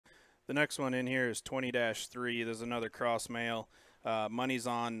The next one in here is 20-3. There's another cross male. Money's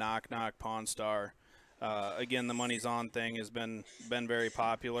on, knock knock, Pawn Star. Again, the money's on thing has been very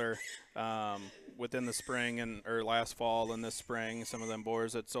popular within the spring or last fall and this spring. Some of them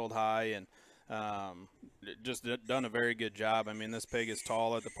boars that sold high and just done a very good job. I mean, this pig is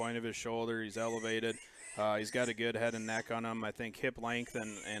tall at the point of his shoulder. He's elevated. He's got a good head and neck on him. I think hip length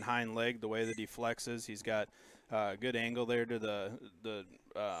and hind leg, the way that he flexes, he's got good angle there to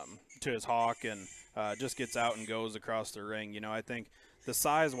to his hawk, and just gets out and goes across the ring. You know, I think the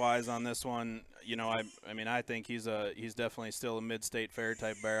size-wise on this one, you know, I mean, I think he's definitely still a mid-state fair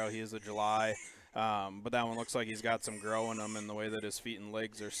type barrow. He is a July, but that one looks like he's got some grow in him, and the way that his feet and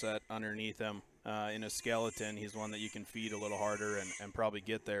legs are set underneath him in his skeleton, he's one that you can feed a little harder and probably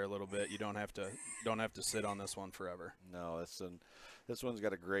get there a little bit. You don't have to sit on this one forever. No, this one's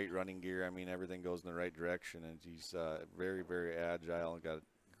got a great running gear. I mean, everything goes in the right direction, and he's very, very agile and got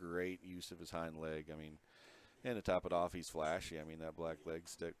great use of his hind leg. I mean, and to top it off, he's flashy. I mean, that black leg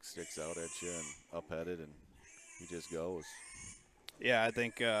sticks out at you and up-headed, and he just goes. Yeah, I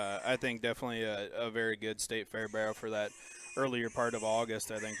think definitely a very good state fair barrow for that earlier part of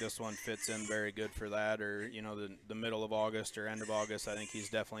August. I think this one fits in very good for that, or you know, the middle of August or end of August. I think he's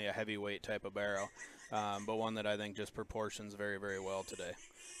definitely a heavyweight type of barrow, but one that I think just proportions very, very well today.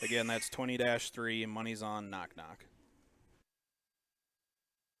 Again, that's 20-3. Money's on, knock knock.